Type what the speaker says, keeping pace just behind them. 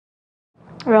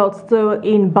Well, still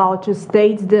in Bauchi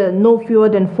State, the no fewer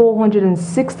than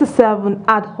 467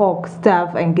 ad hoc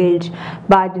staff engaged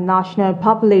by the National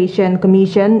Population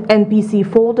Commission (NPC)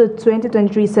 for the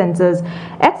 2023 census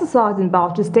exercise in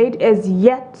Bauchi State is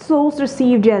yet to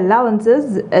receive their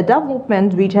allowances, a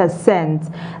development which has sent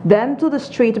them to the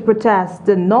street to protest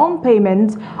the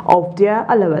non-payment of their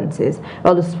allowances.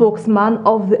 Well, the spokesman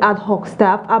of the ad hoc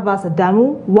staff, Abbas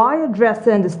Adamu, while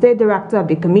addressing the state director of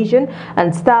the commission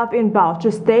and staff in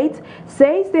Bauchi State,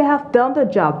 says they have done the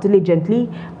job diligently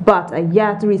but are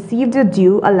yet to receive the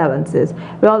due allowances.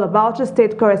 Well, the Bauchi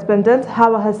State correspondent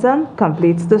Hawa Hassan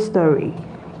completes the story.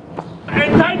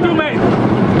 Entitlement!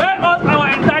 Pay us our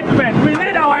entitlement! We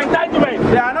need our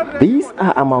entitlement! These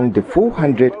are among the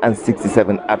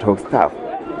 467 ad hoc staff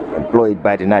employed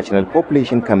by the National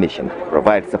Population Commission to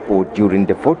provide support during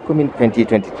the forthcoming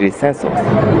 2023 census.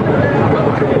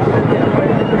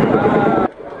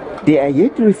 They are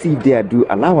yet to receive their due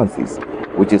allowances,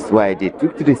 which is why they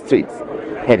took to the streets,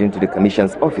 heading to the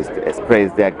Commission's office to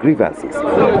express their grievances.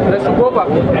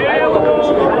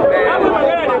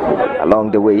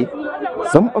 Along the way,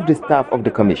 some of the staff of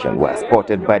the Commission were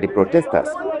spotted by the protesters,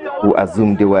 who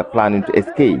assumed they were planning to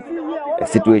escape, a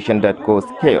situation that caused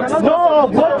chaos. No,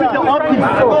 go to the office.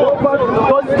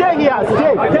 Don't stay here.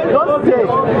 Stay. Don't stay.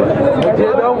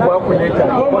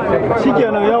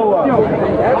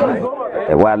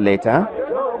 A while later,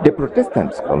 the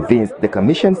protestants convinced the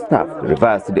Commission staff to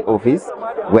reverse to the office,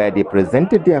 where they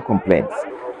presented their complaints.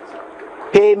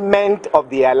 Payment of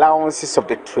the allowances of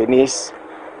the trainees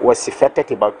was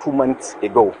effected about 2 months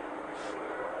ago.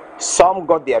 Some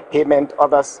got their payment,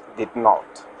 others did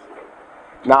not.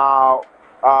 Now,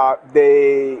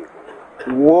 the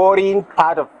worrying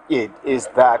part of it is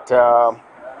that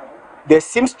there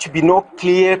seems to be no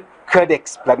clear-cut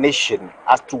explanation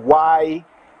as to why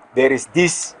there is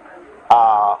this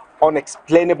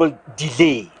unexplainable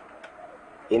delay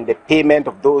in the payment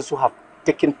of those who have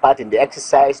taken part in the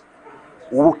exercise,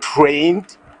 who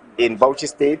trained in Bauchi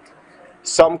State.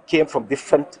 Some came from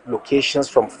different locations,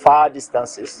 from far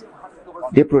distances.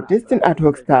 The protesting ad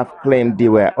hoc staff claimed they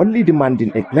were only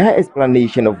demanding a clear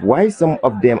explanation of why some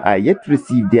of them are yet to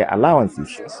receive their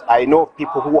allowances. I know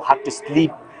people who had to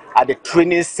sleep at the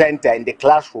training center in the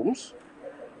classrooms,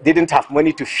 didn't have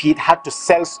money to feed, had to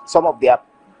sell some of their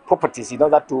properties in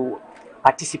order to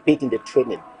participate in the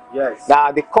training. Yes.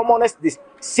 Now, the commonest, the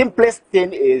simplest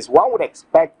thing is one would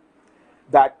expect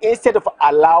that instead of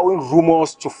allowing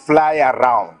rumors to fly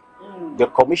around, the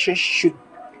commission should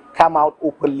come out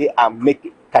openly and make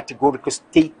a categorical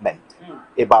statement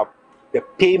about the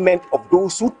payment of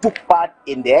those who took part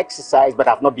in the exercise but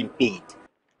have not been paid.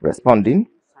 Responding,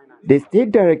 the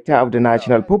state director of the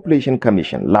National Population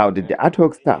Commission lauded the ad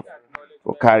hoc staff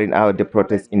for carrying out the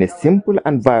protest in a simple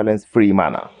and violence-free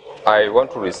manner. I want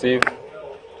to receive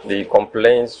the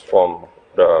complaints from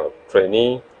the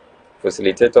trainee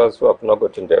facilitators who have not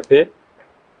gotten their pay.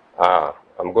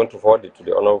 I'm going to forward it to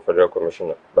the Honorable Federal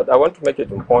Commissioner. But I want to make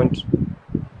it a point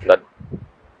that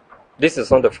this is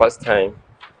not the first time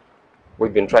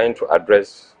we've been trying to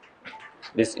address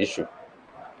this issue.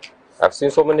 I've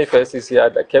seen so many faces here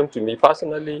that came to me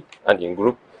personally and in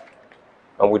group,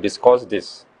 and we discussed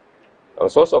this. I'm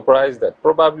so surprised that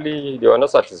probably they were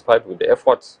not satisfied with the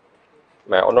efforts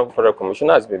my Honorable Federal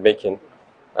Commissioner has been making,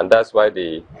 and that's why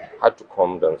they had to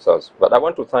come themselves. But I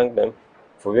want to thank them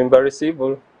for being very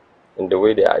civil in the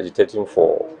way they are agitating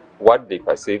for what they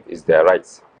perceive is their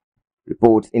rights.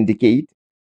 Reports indicate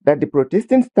that the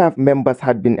protesting staff members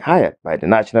had been hired by the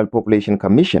National Population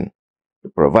Commission to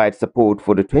provide support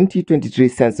for the 2023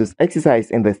 census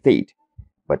exercise in the state.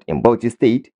 But in Bauchi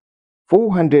State,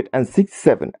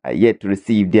 467 are yet to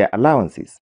receive their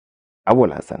allowances.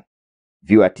 Awol Hassan,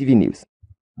 Viewer TV News,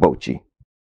 Bauchi.